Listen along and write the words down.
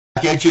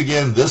Back at you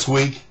again this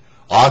week.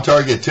 On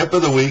target tip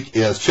of the week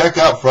is check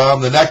up from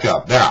the neck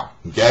up. Now,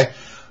 okay,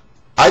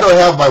 I don't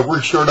have my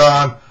work shirt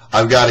on.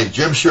 I've got a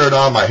gym shirt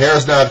on. My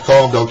hair's not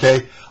combed,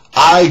 okay?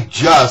 I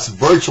just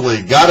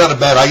virtually got out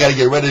of bed. I got to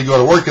get ready to go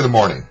to work in the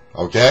morning,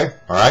 okay?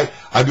 All right?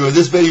 I'm doing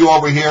this video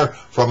over here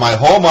from my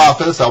home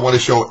office. I want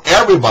to show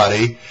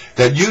everybody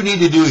that you need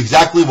to do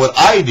exactly what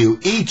I do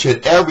each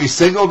and every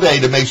single day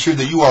to make sure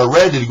that you are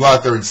ready to go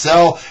out there and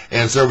sell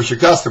and service your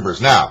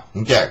customers. Now,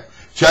 okay,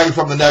 check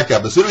from the neck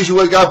up. As soon as you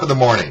wake up in the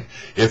morning,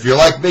 if you're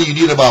like me, you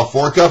need about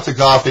 4 cups of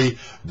coffee,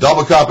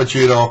 double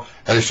cappuccino,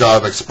 and a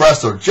shot of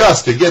espresso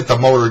just to get the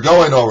motor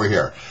going over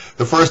here.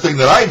 The first thing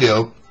that I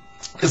do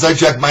is I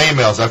check my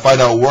emails. I find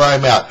out where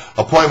I'm at,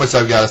 appointments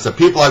I've got, some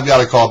people I've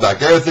got to call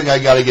back, everything I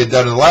got to get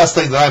done. And the last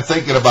thing that I'm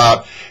thinking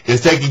about is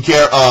taking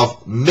care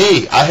of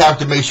me. I have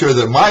to make sure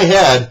that my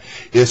head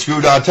is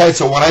screwed on tight.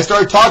 So when I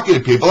start talking to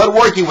people and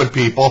working with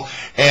people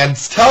and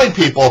telling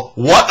people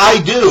what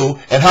I do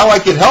and how I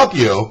can help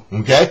you,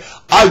 okay,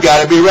 I've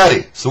got to be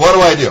ready. So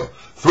what do?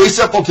 3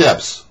 simple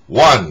tips.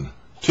 1,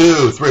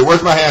 2, 3.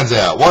 Where's my hands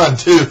at? 1,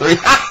 2, 3.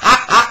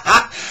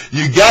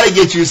 You got to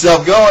get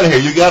yourself going here.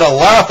 You got to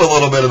laugh a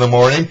little bit in the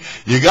morning.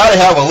 You got to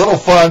have a little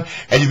fun,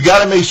 and you've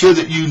got to make sure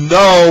that you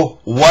know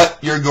what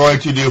you're going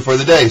to do for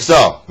the day.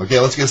 So, okay,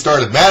 let's get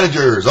started.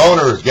 Managers,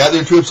 owners, gather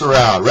your troops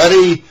around.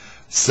 Ready,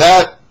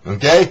 set,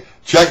 okay?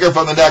 Checker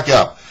from the neck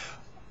up.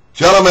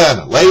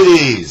 Gentlemen,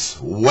 ladies,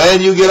 when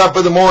you get up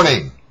in the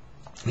morning,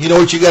 you know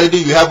what you got to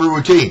do. You have a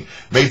routine.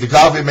 Make the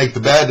coffee, make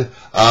the bed,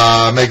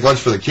 make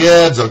lunch for the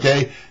kids,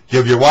 okay?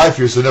 Give your wife,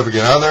 your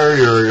significant other,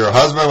 your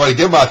husband,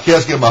 give him a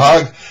kiss, give him a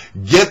hug.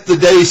 Get the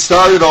day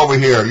started over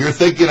here. You're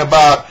thinking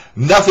about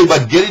nothing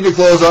but getting your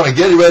clothes on and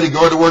getting ready,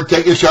 going to work,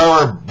 taking a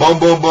shower, boom,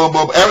 boom, boom,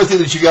 boom, everything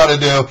that you got to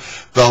do.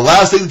 The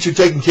last thing that you're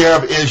taking care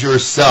of is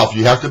yourself.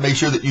 You have to make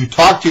sure that you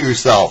talk to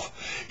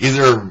yourself,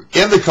 either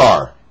in the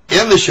car,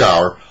 in the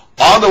shower,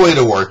 on the way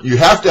to work. You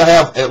have to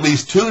have at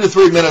least 2 to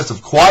 3 minutes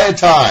of quiet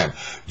time,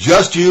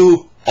 just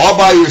you, all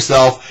by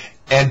yourself,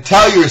 and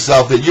tell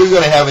yourself that you're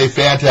going to have a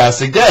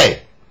fantastic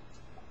day.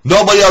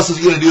 Nobody else is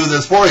going to do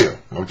this for you,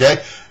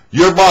 okay?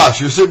 Your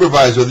boss, your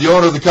supervisor, the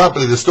owner of the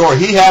company, the store,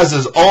 he has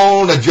his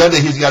own agenda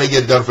he's got to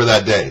get done for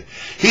that day.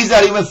 He's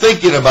not even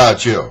thinking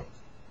about you,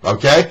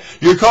 okay?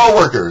 Your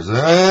coworkers,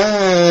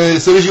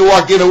 as soon as you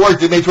walk into work,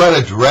 they may try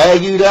to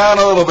drag you down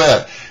a little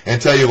bit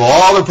and tell you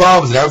all the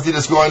problems and everything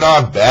that's going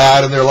on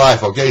bad in their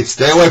life, okay?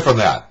 Stay away from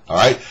that, all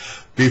right?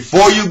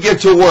 Before you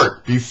get to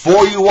work,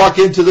 before you walk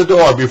into the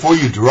door, before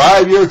you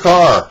drive your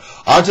car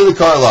onto the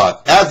car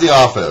lot, at the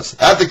office,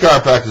 at the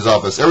chiropractor's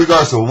office,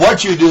 regardless of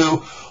what you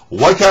do,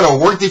 what kind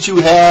of work that you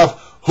have,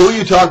 who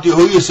you talk to,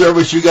 who you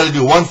service, you got to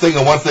do one thing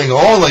and one thing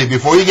only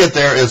before you get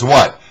there is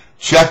what?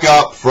 Check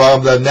up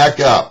from the neck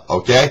up,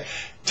 okay?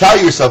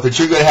 Tell yourself that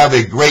you're going to have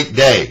a great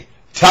day.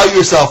 Tell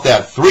yourself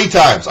that 3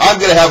 times. I'm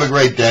going to have a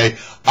great day.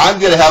 I'm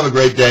going to have a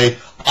great day.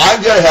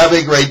 I'm going to have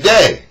a great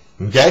day,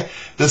 okay?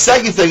 The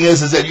second thing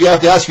is that you have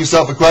to ask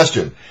yourself a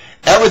question.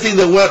 Everything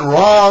that went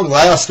wrong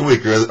last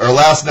week or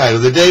last night or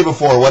the day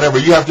before, whatever,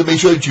 you have to make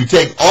sure that you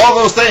take all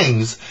those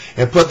things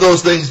and put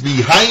those things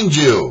behind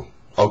you,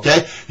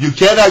 okay? You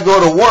cannot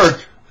go to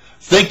work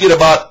thinking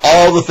about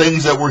all the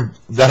things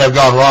that have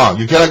gone wrong.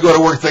 You cannot go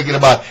to work thinking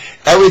about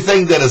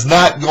everything that is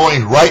not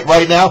going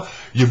right now.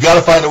 You've got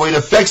to find a way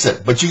to fix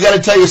it. But you got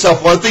to tell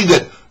yourself one thing,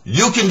 that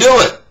you can do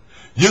it.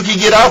 You can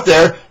get out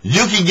there.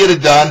 You can get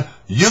it done.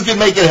 You can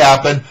make it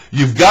happen.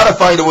 You've got to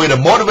find a way to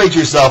motivate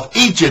yourself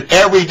each and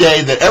every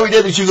day, that every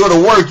day that you go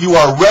to work, you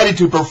are ready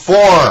to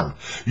perform.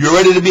 You're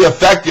ready to be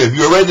effective.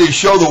 You're ready to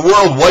show the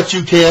world what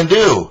you can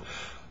do.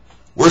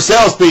 We're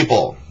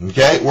salespeople,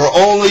 okay? We're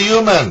only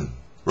human,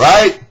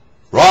 right?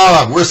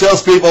 Wrong. We're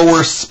salespeople.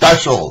 We're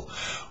special.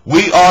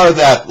 We are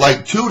that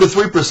like 2 to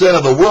 3%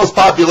 of the world's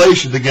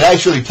population that can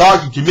actually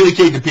talk and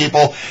communicate to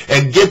people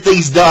and get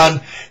things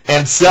done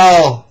and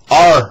sell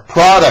our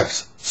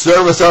products,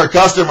 service our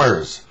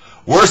customers.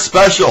 We're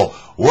special.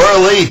 We're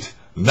elite.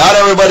 Not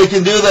everybody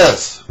can do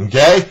this,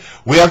 okay?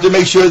 We have to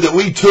make sure that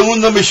we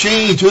tune the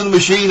machine. Tune the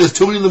machine is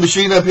tuning the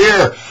machine up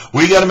here.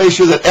 We got to make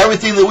sure that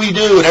everything that we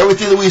do and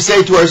everything that we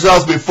say to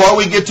ourselves before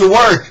we get to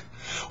work,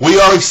 we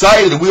are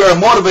excited, we are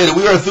motivated,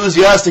 we are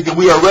enthusiastic, and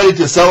we are ready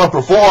to sell and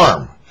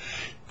perform.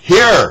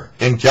 Here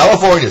in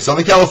California,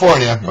 Southern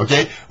California,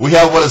 okay, we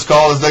have what is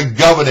called as the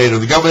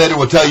Governator. The Governator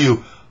will tell you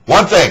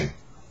one thing: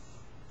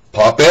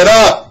 pump it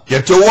up,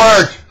 get to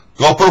work,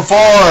 go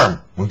perform.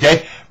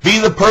 Okay? Be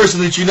the person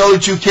that you know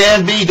that you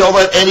can be. Don't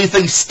let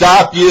anything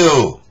stop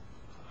you.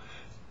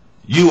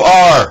 You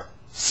are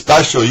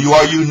special. You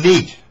are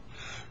unique.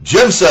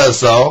 Jim says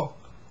so.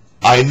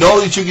 I know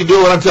that you can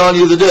do what I'm telling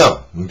you to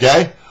do.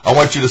 Okay? I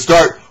want you to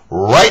start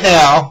right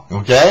now.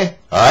 Okay?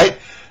 All right?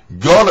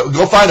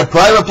 Go find a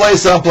private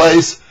place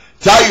someplace.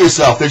 Tell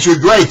yourself that you're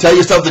great. Tell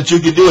yourself that you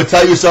can do it.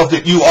 Tell yourself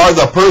that you are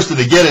the person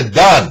to get it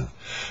done.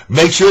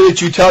 Make sure that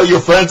you tell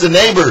your friends and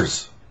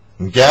neighbors.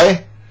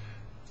 Okay?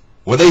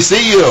 When they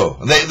see you,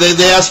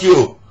 they ask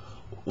you,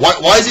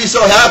 why is he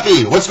so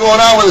happy? What's going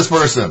on with this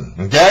person?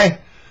 Okay?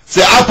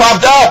 Say, I'm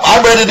pumped up.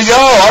 I'm ready to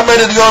go. I'm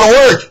ready to go to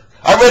work.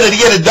 I'm ready to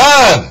get it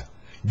done.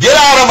 Get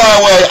out of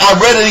my way.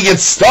 I'm ready to get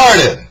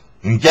started.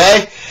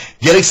 Okay?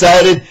 Get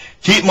excited.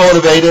 Keep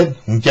motivated.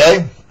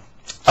 Okay?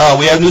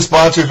 We have new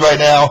sponsors right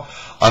now.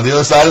 On the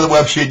other side of the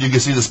web sheet, you can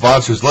see the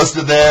sponsors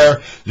listed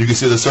there. You can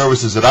see the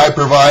services that I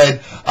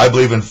provide. I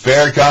believe in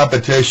fair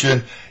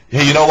competition.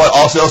 Hey, you know what?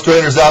 All sales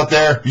trainers out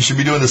there, you should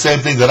be doing the same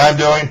thing that I'm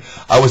doing.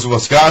 I was in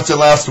Wisconsin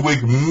last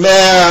week.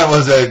 Man,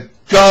 was it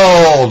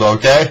cold,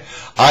 okay?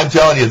 I'm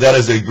telling you, that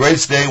is a great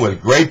state with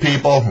great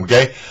people,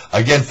 okay?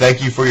 Again,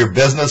 thank you for your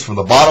business. From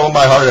the bottom of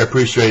my heart, I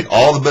appreciate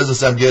all the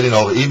business I'm getting,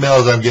 all the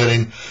emails I'm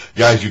getting.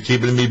 Guys, you're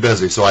keeping me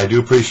busy, so I do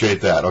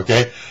appreciate that,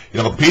 okay?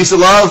 You know, peace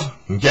and love,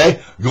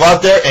 okay? Go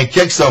out there and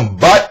kick some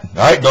butt,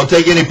 all right? Don't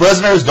take any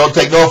prisoners. Don't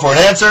take no for an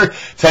answer.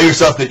 Tell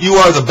yourself that you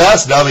are the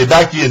best, and I'll be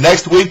back to you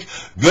next week.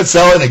 Good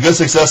selling and good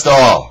success to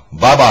all.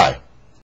 Bye-bye.